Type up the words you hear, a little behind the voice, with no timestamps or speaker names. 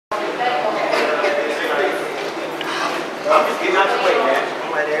getting out the way, man.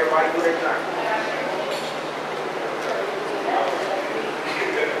 I'm letting everybody do their thing.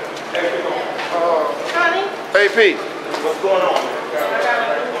 Hey, Pete. What's going on, man?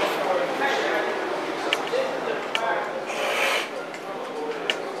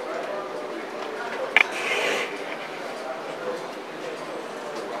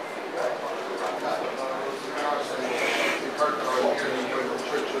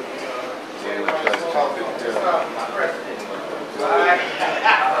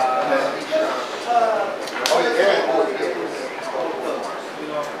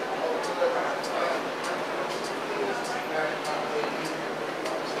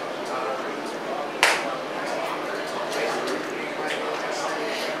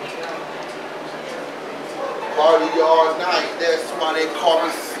 Party all night, that's why they call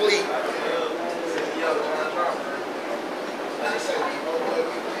me sleep.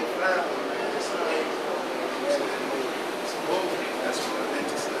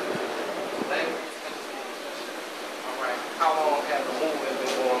 Alright, how long has the movement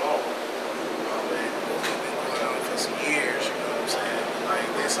been going on? For some years, you know what I'm saying? Like,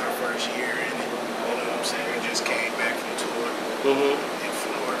 this our first year in it, you know what I'm saying? We just came back from tour in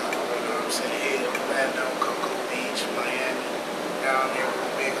Florida, you know what I'm saying? Here, Orlando, Cocoa Beach, Miami, down there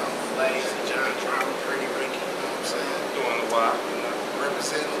with Big Uncle Lazy, John Drama, Pretty Ricky, you know what I'm saying? Doing a while, you know.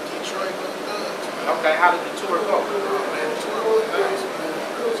 Representing Detroit with thugs, man. Okay, how did the tour go? Oh, man, the tour was nice, man.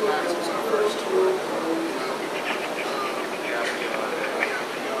 It was nice. It was our first tour, you know.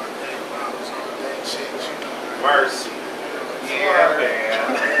 Mercy. Yeah, man.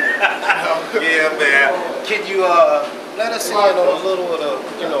 Yeah, man. Can you let us in on a little of the,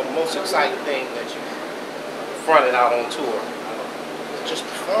 most exciting thing that you fronted out on tour? Just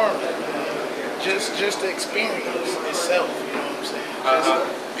performing, man. Just the experience itself, you know what I'm saying?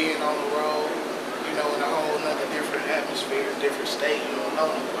 Just being on the road, in a whole nother different atmosphere, different state, you don't know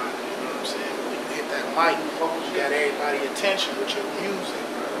nobody, you know what I'm saying? When you hit that mic, you got everybody's attention with your music.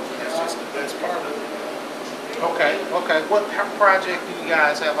 That's just the best part of it. Okay. What project do you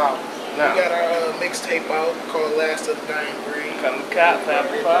guys have out now? We got our mixtape out called Last of the Dying Breed. Come cop,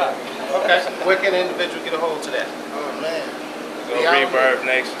 family pop. Okay. Where can an individual get a hold to that? Oh, man. Go Reverb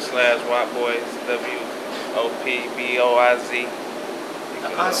Nation /Watt Boys, WOPBOIZ.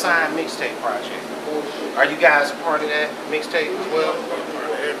 An unsigned mixtape project. Are you guys a part of that mixtape as well?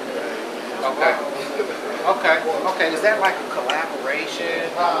 Okay. Is that like a collaboration?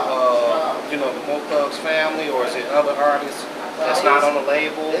 The Mo Thugs family, or is it other artists that's not on the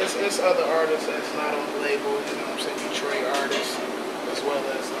label? It's other artists that's not on the label, you know what I'm saying? Detroit artists, as well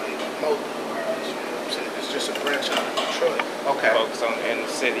as like Mo Thugs artists, you know what I'm saying? It's just a branch out of Detroit. Okay. Focus on inner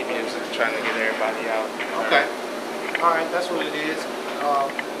city music, trying to get everybody out. Okay. All right, that's what it is.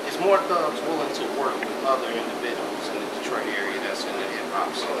 Is More Thugs willing to work with other individuals in the Detroit area that's in the hip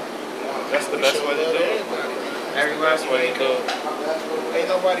hop scene? That's the best way to do it. Everybody's way to do it. Ain't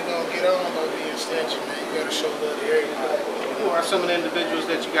nobody gonna get on by being stingy, man. You gotta show love to everybody. Who are some of the individuals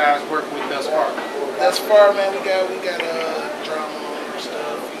that you guys work with thus far? Thus far, man, we got drama and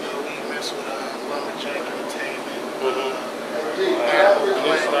stuff. We mess with Lumberjack Entertainment. Blue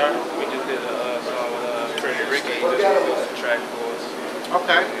Star. We just did a song with Pretty Ricky. He just released a track for us.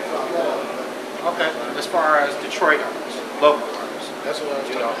 Okay. As far as Detroit artists, local artists. That's what I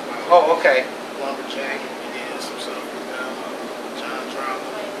was talking about. Oh, okay. Lumberjack, we did some stuff with John Drama.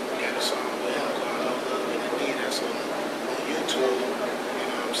 We got a song with him called No Love in the D. That's on YouTube. You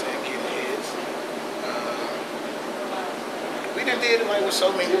know what I'm saying? Getting hits. We done did it like with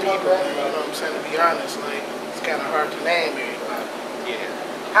so many people. You know what I'm saying? To be honest, like it's kind of hard to name everybody. Yeah.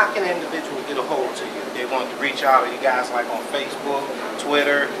 How can an individual get a hold to you? They want to reach out to you guys like on Facebook,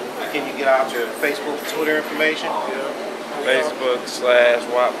 Twitter. Can you get out your Facebook, Twitter information? Facebook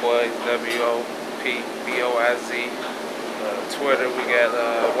 /Watt Boys, WOPBOIZ. Twitter, we got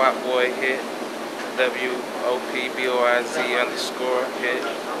Watt Boy Hit, WOPBOIZ_hit.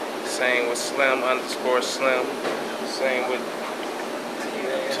 Same with Slim_Slim. Same with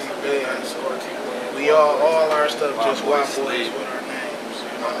We all our stuff just Watt Boys with our names.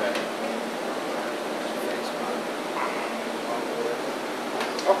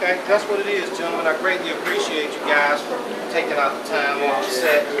 Okay, that's what it is, gentlemen. I greatly appreciate you guys for taking out the time on the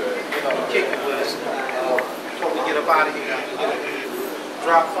set, to kick it with us. Before we get up out of here, you get a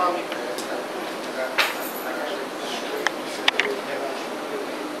drop for me.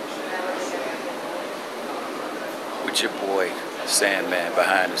 With your boy Sandman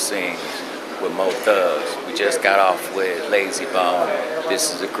behind the scenes with Mo Thugs. We just got off with Lazy Bone.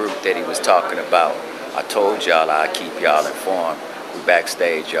 This is the group that he was talking about. I told y'all I'd keep y'all informed We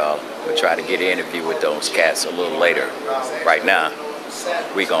backstage, y'all. We'll try to get an interview with those cats a little later. Right now,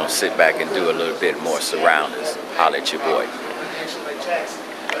 we gonna sit back and do a little bit more surroundings. Holla at your boy.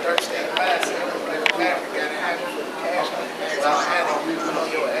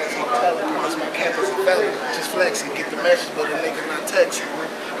 Just flexing, get the message, but the nigga not texting.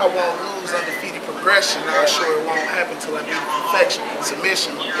 I won't lose undefeated progression. I'm sure it won't happen till I beat perfection.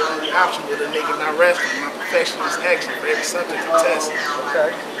 Submission, the only option with a nigga not resting. My perfection is action for every subject to test.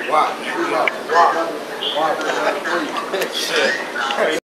 Okay. Wow, man, we out. Wow.